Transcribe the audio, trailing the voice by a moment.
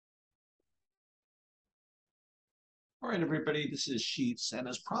All right, everybody, this is Sheets, and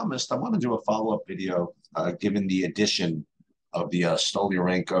as promised, I want to do a follow-up video given the addition of the um,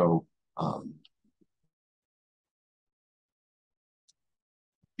 Stolyarenko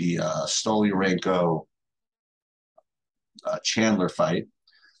Chandler fight,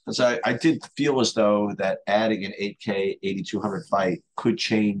 because I did feel as though that adding an 8K 8,200 fight could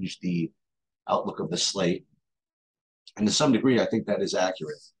change the outlook of the slate, and to some degree, I think that is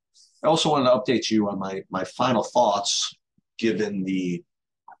accurate. I also wanted to update you on my final thoughts, given the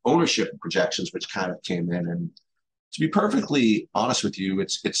ownership projections, which kind of came in. And to be perfectly honest with you,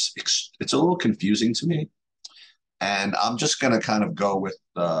 it's a little confusing to me. And I'm just going to kind of go with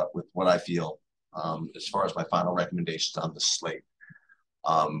what I feel as far as my final recommendations on the slate.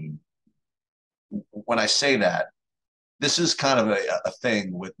 Um, when I say that, this is kind of a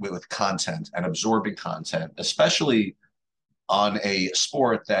thing with content and absorbing content, especially on a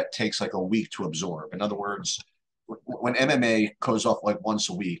sport that takes like a week to absorb. In other words, when MMA goes off like once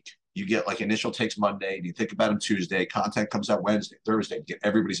a week, you get like initial takes Monday, and you think about them Tuesday, content comes out Wednesday, Thursday, you get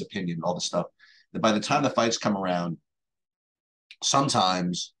everybody's opinion, all the stuff. And by the time the fights come around,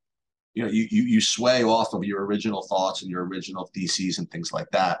 sometimes you sway off of your original thoughts and your original theses and things like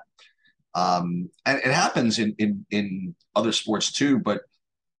that. And it happens in other sports too, but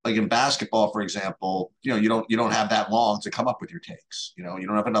like in basketball, for example, you don't have that long to come up with your takes. You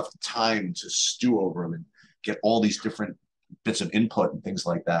don't have enough time to stew over them and get all these different bits of input and things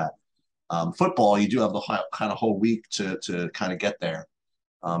like that. Football, you do have the kind of whole week to kind of get there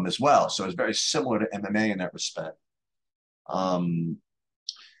as well. So it's very similar to MMA in that respect. Um,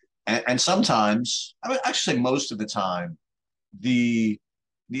 and sometimes, I mean, actually, most of the time, the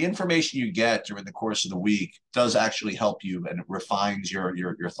the information you get during the course of the week does actually help you, and it refines your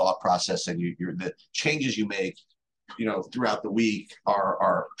thought process, and the changes you make throughout the week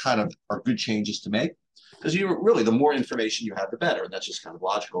are good changes to make, because you really, the more information you have, the better, and that's just kind of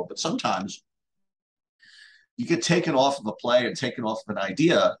logical. But sometimes you get taken off of a play and taken off of an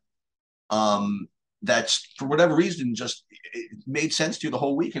idea that's, for whatever reason, just it made sense to you the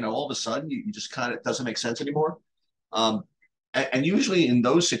whole week, and all of a sudden you just kind of, doesn't make sense anymore. Um, and usually in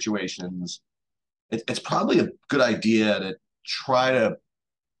those situations, it's probably a good idea to try to,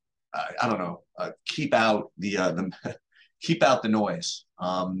 I don't know, keep out the noise,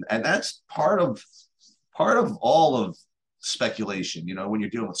 and that's part of all of speculation. When you're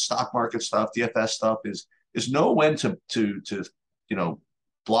dealing with stock market stuff, DFS stuff, is know when to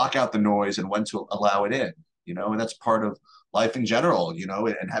block out the noise and when to allow it in. And that's part of life in general.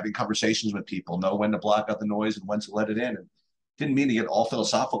 And having conversations with people, know when to block out the noise and when to let it in. And didn't mean to get all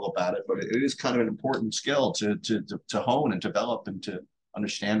philosophical about it, but it is kind of an important skill to hone and develop and to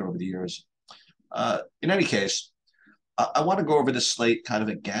understand over the years. In any case, I want to go over this slate kind of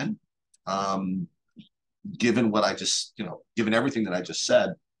again, um, given what I just, given everything that I just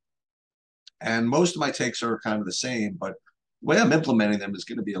said. And most of my takes are kind of the same, but the way I'm implementing them is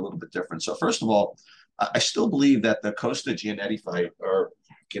going to be a little bit different. So first of all, I still believe that the Costa Giannetti fight, or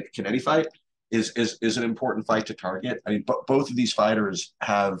Canetti fight, is an important fight to target. I mean, both of these fighters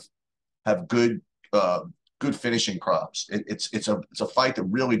have good finishing props. It's a fight that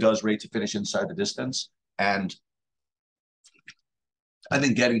really does rate to finish inside the distance, and I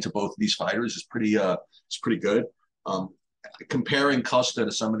think getting to both of these fighters is pretty good. Um, Comparing Costa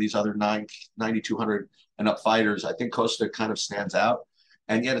to some of these other 9,200 and up fighters, I think Costa kind of stands out.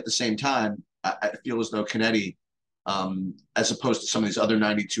 And yet at the same time, I feel as though Canetti, as opposed to some of these other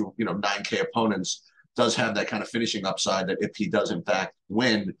 92, 9K opponents, does have that kind of finishing upside that if he does in fact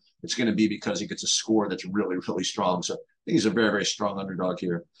win, it's going to be because he gets a score that's really, really strong. So I think he's a very, very strong underdog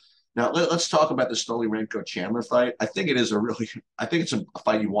here. Now let's talk about the Stolyarenko Chandler fight. I think it's a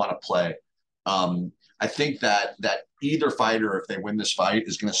fight you want to play. I think that either fighter, if they win this fight,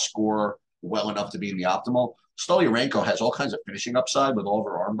 is going to score well enough to be in the optimal. Stolyarenko has all kinds of finishing upside with all of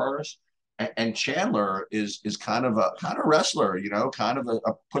her arm bars, and Chandler is kind of a wrestler, kind of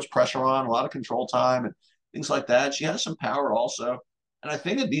puts pressure on, a lot of control time and things like that. She has some power also, and I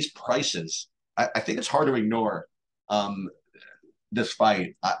think at these prices, I think it's hard to ignore um, this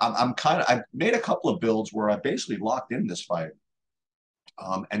fight. I've made a couple of builds where I basically locked in this fight,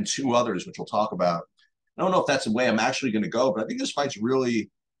 and two others, which we'll talk about. I don't know if that's the way I'm actually going to go, but I think that's the fight you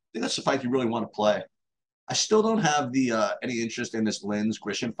really want to play. I still don't have the any interest in this Lins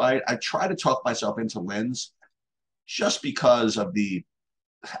Grisham fight. I try to talk myself into Lins just because of the,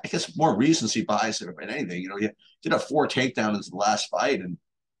 I guess, more recency bias than anything. He did have 4 takedowns in the last fight, and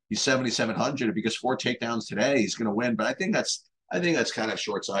he's 7,700. If he gets 4 takedowns today, he's going to win. But I think that's kind of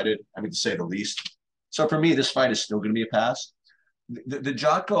short sighted. I mean, to say the least. So for me, this fight is still going to be a pass. the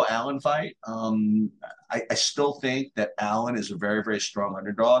Jotko Allen fight, I still think that Allen is a very, very strong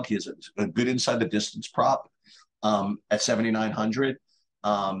underdog. He has a good inside the distance prop at 7,900.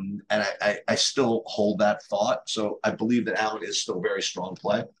 And I still hold that thought. So I believe that Allen is still a very strong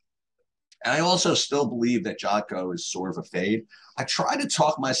play. And I also still believe that Jotko is sort of a fade. I try to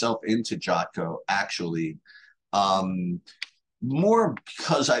talk myself into Jotko, actually, um, more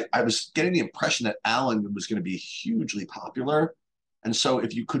because I was getting the impression that Allen was going to be hugely popular. And so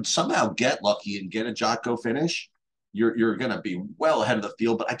if you could somehow get lucky and get a Jotko finish, you're going to be well ahead of the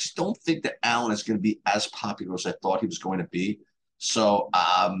field. But I just don't think that Allen is going to be as popular as I thought he was going to be. So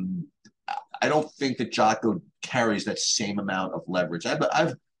I don't think that Jotko carries that same amount of leverage. I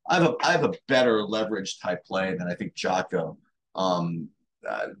have a better leverage type play than I think Jotko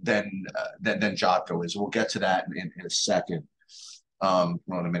than Jotko is. We'll get to that in a second. Hold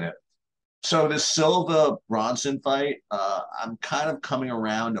on a minute. So this Silva Bronson fight, I'm kind of coming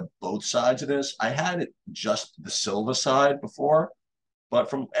around to both sides of this. I had it just the Silva side before, but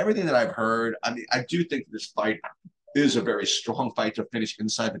from everything that I've heard, I mean, I do think this fight is a very strong fight to finish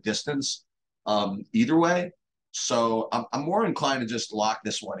inside the distance. Either way, so I'm more inclined to just lock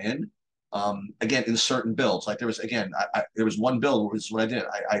this one in. Again, in certain builds, like there was there was one build, which is what I did.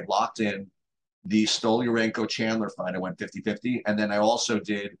 I locked in the Stoliarenko Chandler fight. I went 50-50, and then I also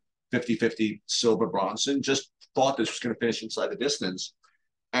did 50-50 Silva Bronson. Just thought this was going to finish inside the distance.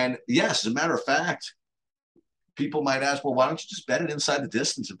 And yes, as a matter of fact, people might ask, well, why don't you just bet it inside the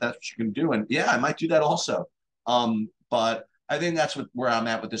distance if that's what you're going to do? And yeah, I might do that also. But I think that's where I'm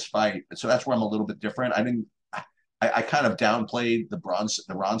at with this fight. So that's where I'm a little bit different. I kind of downplayed the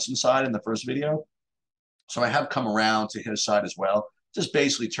Bronson side in the first video. So I have come around to his side as well. Just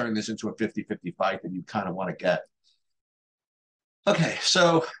basically turn this into a 50-50 fight that you kind of want to get. Okay,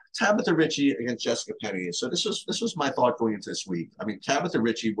 so Tabitha Ricci against Jessica Penney. So this was my thought going into this week. I mean, Tabitha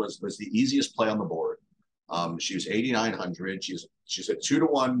Ricci was the easiest play on the board. She was 8,900. She's a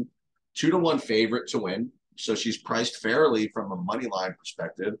 2-to-1 favorite to win. So she's priced fairly from a money line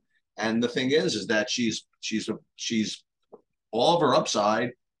perspective. And the thing is that she's all of her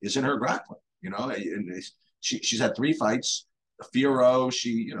upside is in her grappling. You know, and she's had 3 fights. Firo,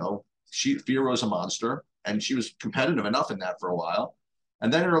 Firo's a monster, and she was competitive enough in that for a while.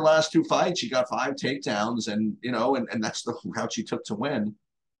 And then in her last 2 fights, she got 5 takedowns, and and that's the route she took to win.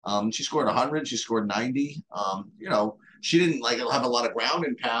 She scored 100, she scored 90. She didn't have a lot of ground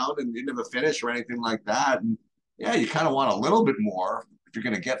and pound and didn't have a finish or anything like that. And yeah, you kind of want a little bit more if you're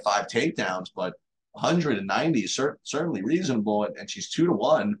going to get 5 takedowns, but 190 is certainly reasonable. And she's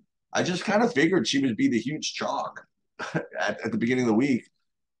 2-to-1. I just kind of figured she would be the huge chalk at the beginning of the week.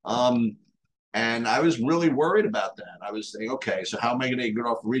 And I was really worried about that. I was saying, okay, so how am I going to get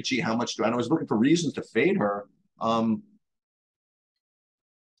off Ricci? How much do I? And I was looking for reasons to fade her. I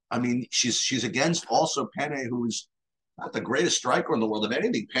mean, she's against also Penne, who's not the greatest striker in the world. If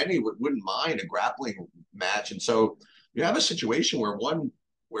anything, Penne wouldn't mind a grappling match. And so you have a situation where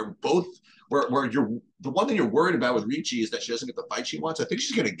you're the one thing you're worried about with Ricci is that she doesn't get the fight she wants. I think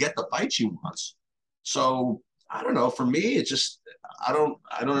she's going to get the fight she wants. So I don't know. For me, it's just I don't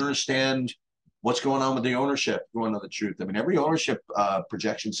understand what's going on with the ownership. You want to know the truth? I mean, every ownership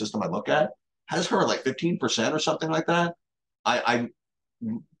projection system I look at has her like 15% or something like that. I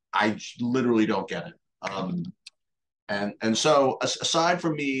literally don't get it. And so aside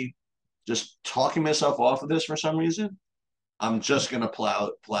from me just talking myself off of this for some reason, I'm just gonna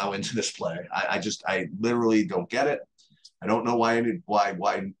plow into this play. I literally don't get it. I don't know why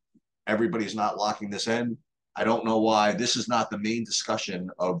everybody's not locking this in. I don't know why this is not the main discussion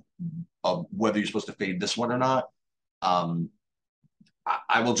of whether you're supposed to fade this one or not.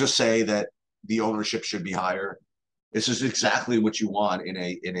 I will just say that the ownership should be higher. This is exactly what you want in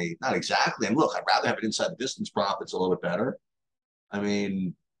a not exactly. And look, I'd rather have it inside the distance prop. It's a little bit better.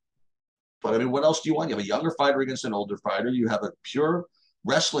 But what else do you want? You have a younger fighter against an older fighter. You have a pure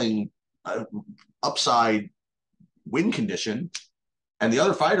wrestling upside win condition, and the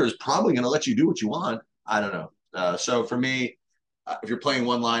other fighter is probably going to let you do what you want. I don't know. So for me, if you're playing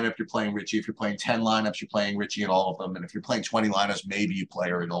one lineup, you're playing Ricci. If you're playing 10 lineups, you're playing Ricci in all of them. And if you're playing 20 lineups, maybe you play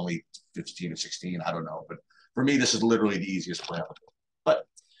her in only 15 or 16. I don't know. But for me, this is literally the easiest play. But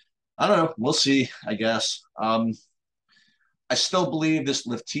I don't know. We'll see, I guess. I still believe this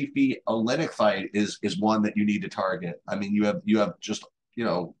Latifi Oleinik fight is one that you need to target. I mean, you have just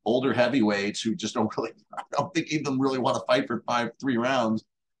older heavyweights who just don't really. I don't think even really want to fight for 3 rounds.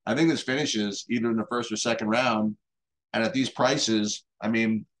 I think this finishes either in the first or second round, and at these prices, I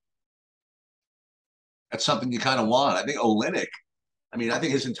mean, that's something you kind of want. I think Oleinik. I mean, I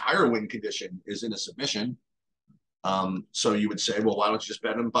think his entire win condition is in a submission. So you would say, well, why don't you just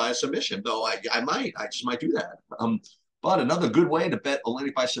bet him by a submission? Though I just might do that. But another good way to bet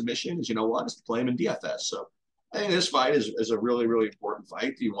Oleinik by submission is, you know what, is to play him in DFS. So I think this fight is a really, really important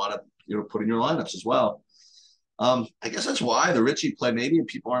fight that you want to, put in your lineups as well. I guess that's why the Richie play, maybe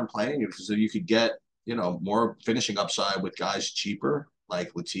people aren't playing it, because you could get, more finishing upside with guys cheaper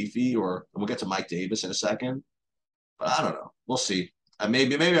like Latifi, or we'll get to Mike Davis in a second. But I don't know. We'll see.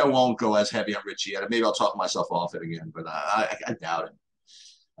 Maybe I won't go as heavy on Richie. Maybe I'll talk myself off it again, but I doubt it.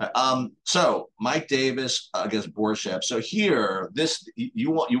 So Mike Davis against Borshev. So here, this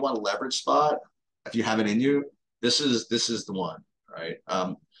you want a leverage spot if you have it in you. This is the one, right?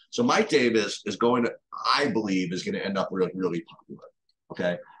 So Mike Davis is going to, I believe, is going to end up really, really popular.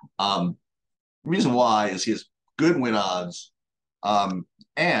 Okay. The reason why is he has good win odds,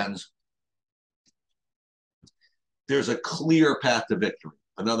 and there's a clear path to victory.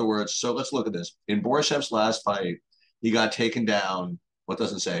 In other words, so let's look at this. In Borshev's last fight, he got taken down. What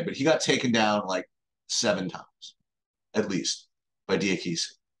doesn't say, but he got taken down like 7 times, at least, by Diakisi.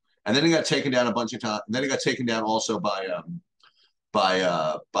 And then he got taken down a bunch of times. And then he got taken down also by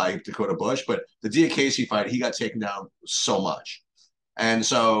Dakota Bush. But the Diakisi fight, he got taken down so much. And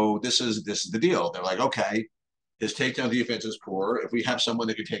so this is the deal. They're like, okay, his takedown defense is poor. If we have someone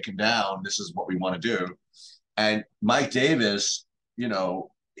that can take him down, this is what we want to do. And Mike Davis,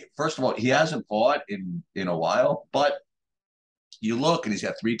 first of all, he hasn't fought in a while, but you look and he's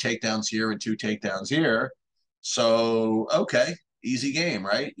got 3 takedowns here and 2 takedowns here. So, okay, easy game,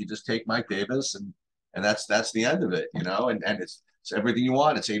 right? You just take Mike Davis and that's the end of it, and it's everything you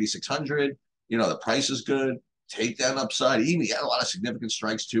want. It's 8,600. The price is good. Takedown upside. Even he had a lot of significant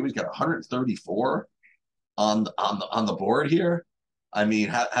strikes too. He's got 134 on the board here. I mean,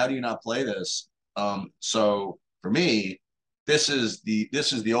 how do you not play this? So for me, this is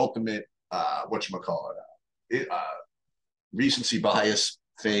the ultimate whatchamacallit, recency bias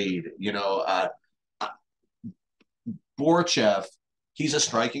fade. Borchev, he's a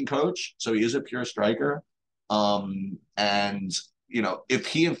striking coach, so he is a pure striker. And if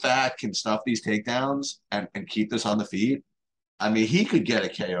he in fact can stuff these takedowns and keep this on the feet, I mean, he could get a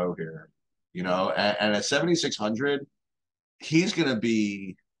KO here. And at 7,600, he's going to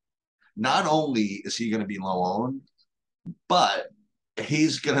be, not only is he going to be low owned, but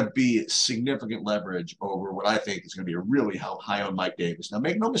he's going to be significant leverage over what I think is going to be a really high on Mike Davis. Now,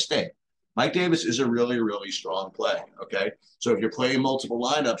 make no mistake, Mike Davis is a really, really strong play. Okay, so if you're playing multiple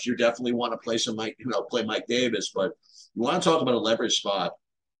lineups, you definitely want to play play Mike Davis. But you want to talk about a leverage spot,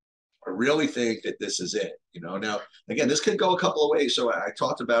 I really think that this is it. Now again, this could go a couple of ways. So I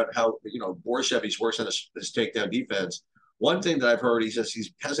talked about how Borshev, he's works on his takedown defense. One thing that I've heard, he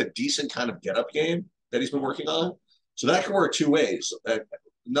has a decent kind of get-up game that he's been working on. So that can work 2 ways.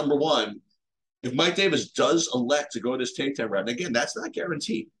 Number one, if Mike Davis does elect to go this takedown route, and again, that's not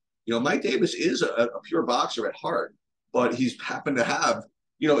guaranteed. Mike Davis is a pure boxer at heart, but he's happened to have,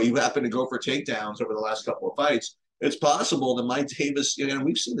 he happened to go for takedowns over the last couple of fights. It's possible that Mike Davis, and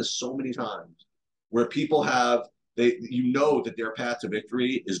we've seen this so many times, where people have, that their path to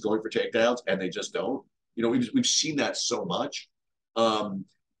victory is going for takedowns, and they just don't. We've seen that so much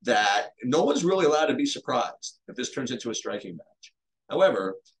that no one's really allowed to be surprised if this turns into a striking match.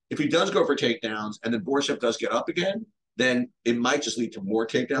 However, if he does go for takedowns and then Borshev does get up again, then it might just lead to more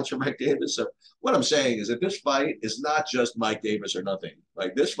takedowns for Mike Davis. So what I'm saying is that this fight is not just Mike Davis or nothing.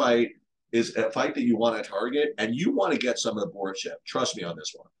 Like, this fight is a fight that you want to target, and you want to get some of the Borshev. Trust me on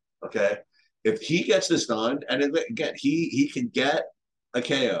this one, okay? If he gets this done, and again, he can get a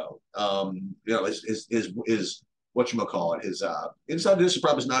KO. His whatchamacallit, his inside distance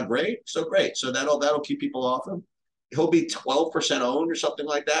prop is not great. So great. So that'll keep people off him. He'll be 12% owned or something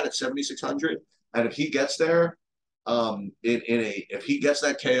like that at 7,600. And if he gets there, if he gets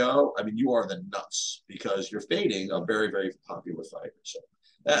that KO, I mean, you are the nuts, because you're fading a very, very popular fighter. So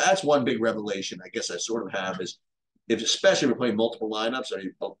that's one big revelation I guess I sort of have, is especially if we're playing multiple lineups.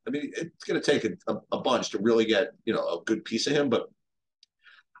 I mean, it's going to take a bunch to really get a good piece of him, but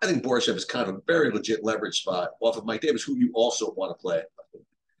I think Borshev is kind of a very legit leverage spot off of Mike Davis, who you also want to play.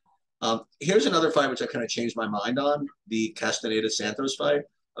 Here's another fight which I kind of changed my mind on, the Castaneda-Santos fight.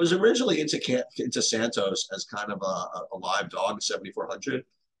 I was originally into Santos as kind of a live dog at 7,400,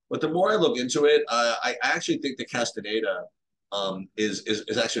 but the more I look into it, I actually think that Castaneda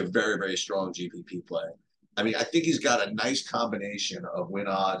is actually a very, very strong GPP play. I mean, I think he's got a nice combination of win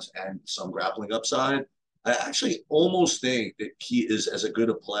odds and some grappling upside. I actually almost think that he is as good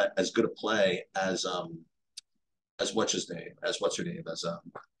a play as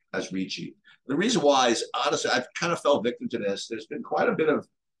Ricci. The reason why is, honestly, I've kind of fell victim to this. There's been quite a bit of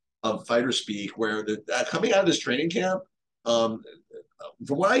fighter speak where the coming out of this training camp, um,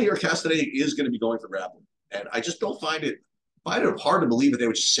 from what I hear, Castaneda is going to be going for grappling, and I just don't find it hard to believe that they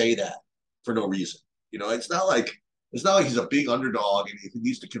would just say that for no reason. You know, it's not like he's a big underdog and he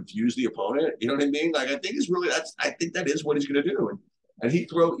needs to confuse the opponent. You know what I mean? Like I think he's really I think that is what he's going to do, and you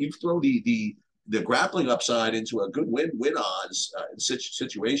throw the grappling upside into a good win odds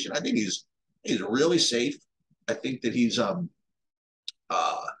situation. I think he's really safe. I think that he's uh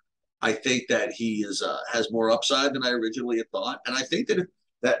I think that he is has more upside than I originally had thought, and I think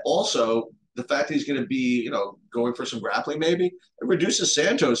that also the fact that he's going to be, going for some grappling maybe, it reduces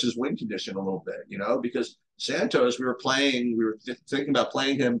Santos's win condition a little bit, because Santos we were thinking about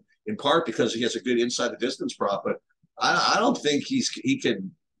playing him in part because he has a good inside the distance prop, but I don't think he's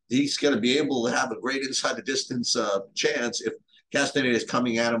going to be able to have a great inside the distance chance if Castaneda is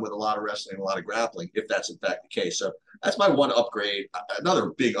coming at him with a lot of wrestling, a lot of grappling, if that's in fact the case. So that's my one upgrade.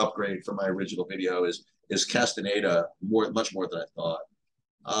 Another big upgrade from my original video is Castaneda much more than I thought.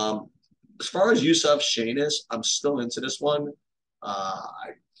 As far as Yusuf Shanis, I'm still into this one.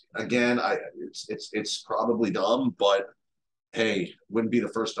 It's probably dumb, but hey, wouldn't be the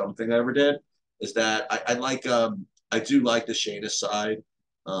first dumb thing I ever did. Is that I do like the Shanis side.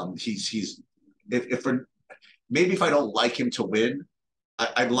 He's if for maybe if I don't like him to win,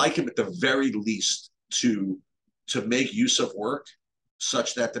 I'd like him at the very least to make Yusuf work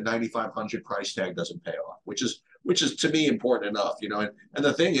such that the 9,500 price tag doesn't pay off, which is to me important enough, And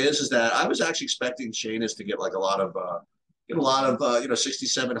the thing is that I was actually expecting Shanis to get like a lot of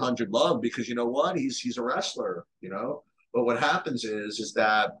 6,700 love because you know what, he's a wrestler, But what happens is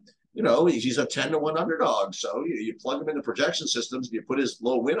that he's a 10-1 underdog. So you plug him in the projection systems, you put his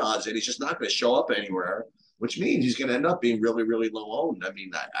low win odds in, he's just not going to show up anywhere, which means he's going to end up being really, really low owned. I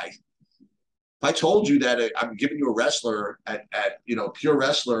mean, if I told you that I'm giving you a wrestler at pure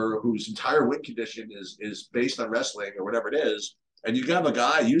wrestler whose entire win condition is based on wrestling or whatever it is, and you have a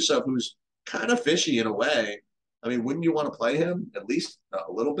guy, Yusuf, who's kind of fishy in a way, I mean, wouldn't you want to play him at least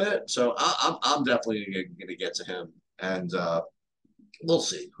a little bit? So I'm definitely going to get to him, and we'll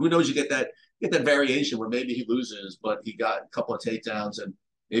see. Who knows? You get that variation where maybe he loses, but he got a couple of takedowns and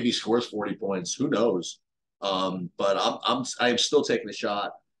maybe he scores 40 points. Who knows? But I'm still taking a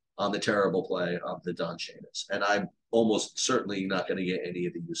shot on the terrible play of the Don Shanis, and I'm almost certainly not going to get any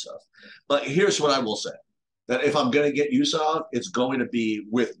of the Yusuf. But here's what I will say: that if I'm going to get Yusuf, it's going to be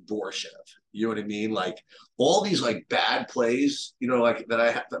with Borshev. You know what I mean? Like all these like bad plays, like that I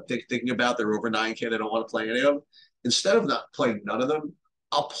have to thinking about. They're over 9K. They don't want to play any of them. Instead of not playing none of them,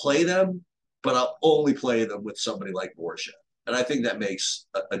 I'll play them, but I'll only play them with somebody like Borshev. And I think that makes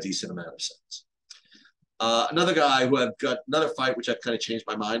a decent amount of sense. Another guy who I've got another fight, which I've kind of changed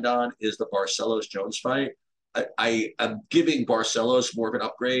my mind on, is the Barcelos-Jones fight. I am giving Barcelos more of an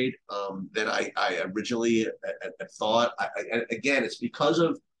upgrade than I originally had thought. Again, it's because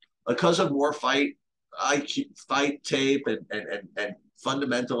of more fight tape and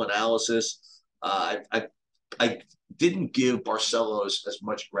fundamental analysis. I didn't give Barcelos as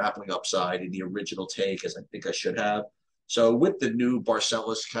much grappling upside in the original take as I think I should have. So with the new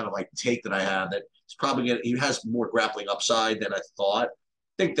Barcelos kind of like take that I have, that it's probably he has more grappling upside than I thought.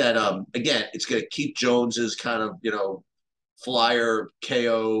 I think that again, it's going to keep Jones's kind of flyer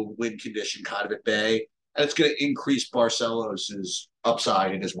KO win condition kind of at bay, and it's going to increase Barcelos's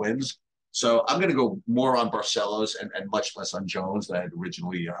upside in his wins. So I'm going to go more on Barcelos and much less on Jones than I had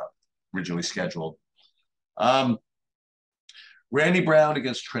originally scheduled. Randy Brown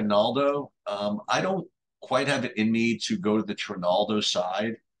against Trinaldo. I don't quite have it in me to go to the Trinaldo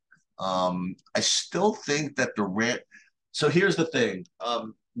side. I still think that so here's the thing.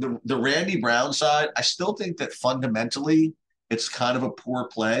 The Randy Brown side, I still think that fundamentally it's kind of a poor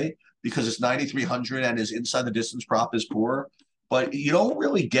play because it's 9,300 and his inside the distance prop is poor. But you don't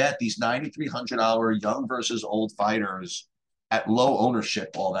really get these $9,300 young versus old fighters at low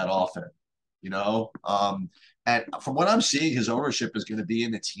ownership all that often, And from what I'm seeing, his ownership is going to be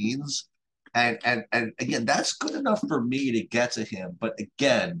in the teens. And again, that's good enough for me to get to him. But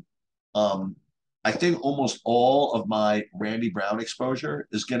again, I think almost all of my Randy Brown exposure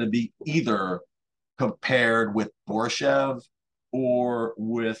is going to be either compared with Borshev or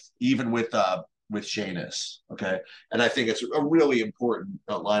with Shanis. Okay. And I think it's a really important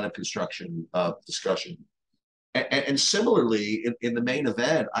line of construction discussion. And similarly, in the main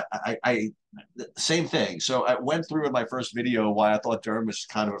event, I same thing. So I went through in my first video why I thought Durham was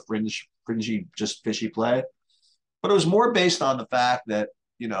kind of a fringy, just fishy play. But it was more based on the fact that,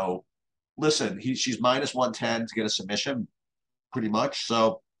 listen, she's minus 110 to get a submission, pretty much.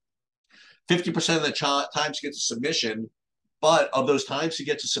 So 50% of the time she gets a submission, But of those times she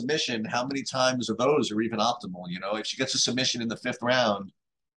gets a submission, how many times of those are even optimal? You know, if she gets a submission in the 5th round,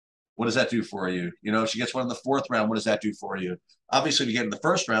 what does that do for you? You know, if she gets one in the 4th round, what does that do for you? Obviously, if you get in the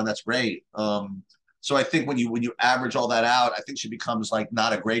 1st round, that's great. So I think when you average all that out, I think she becomes like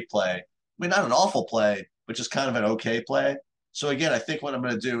not a great play. I mean, not an awful play, but just kind of an okay play. So again, I think what I'm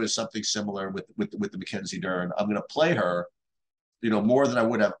going to do is something similar with the Mackenzie Dern. I'm going to play her, you know, more than I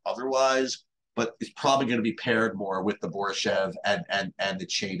would have otherwise, but it's probably going to be paired more with the Borshev and the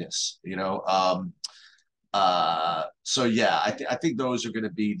Chanis, you know. So yeah, I think those are going to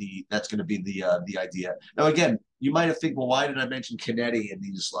be that's going to be the idea. Now again, you might have think, well, why did I mention Kennedy in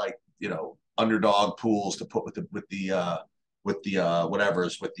these, like, you know, underdog pools to put with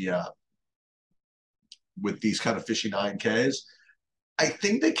these kind of fishy 9Ks? I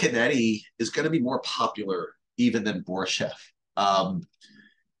think that Kennedy is going to be more popular even than Borshev. And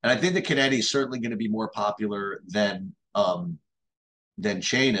I think that Kennedy is certainly going to be more popular than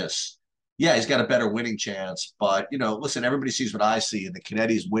Chanis. Yeah, he's got a better winning chance, but, you know, listen, everybody sees what I see, and the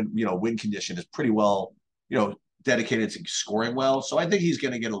Kennedy's win condition is pretty well, you know, dedicated to scoring well. So I think he's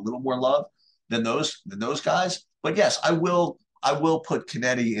going to get a little more love than those guys. But yes, I will put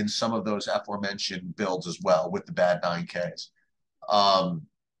Kennedy in some of those aforementioned builds as well with the bad 9Ks.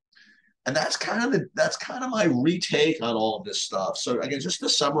 And that's kind of my retake on all of this stuff. So again, just to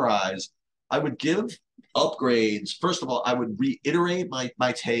summarize, I would give upgrades. First of all, I would reiterate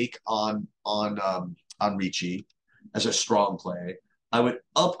my take on Ricci as a strong play. I would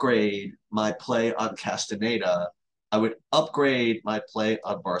upgrade my play on Castaneda. I would upgrade my play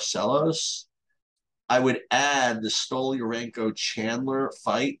on Barcelos. I would add the Stolyarenko Chandler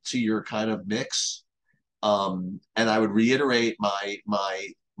fight to your kind of mix. And I would reiterate my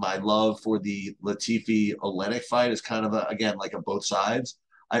love for the Latifi Olenek fight is kind of again like a both sides.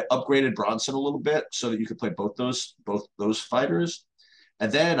 I upgraded Bronson a little bit so that you could play both those fighters.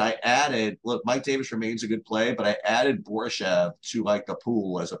 And then I added, look, Mike Davis remains a good play, but I added Borshev to like the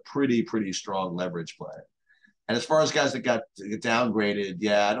pool as a pretty strong leverage play. And as far as guys that got downgraded,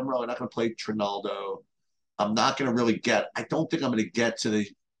 yeah, I don't know. I'm not going to play Trinaldo. I'm not going to really get. I don't think I'm going to get to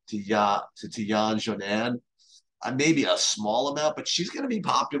Yan Jonan. Maybe a small amount, but she's going to be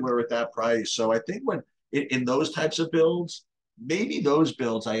popular at that price. So I think when in those types of builds, maybe those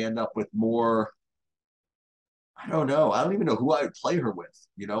builds I end up with more. I don't know. I don't even know who I would play her with.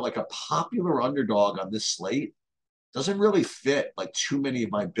 You know, like a popular underdog on this slate doesn't really fit like too many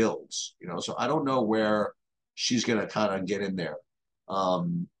of my builds. You know, so I don't know where she's going to kind of get in there.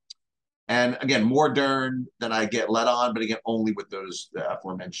 And again, more Dern than I get let on, but again, only with those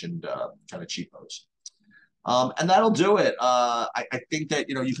aforementioned kind of cheapos. And that'll do it. I think that,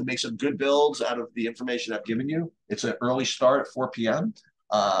 you know, you can make some good builds out of the information I've given you. It's an early start at 4 p.m.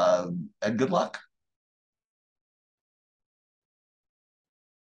 And good luck.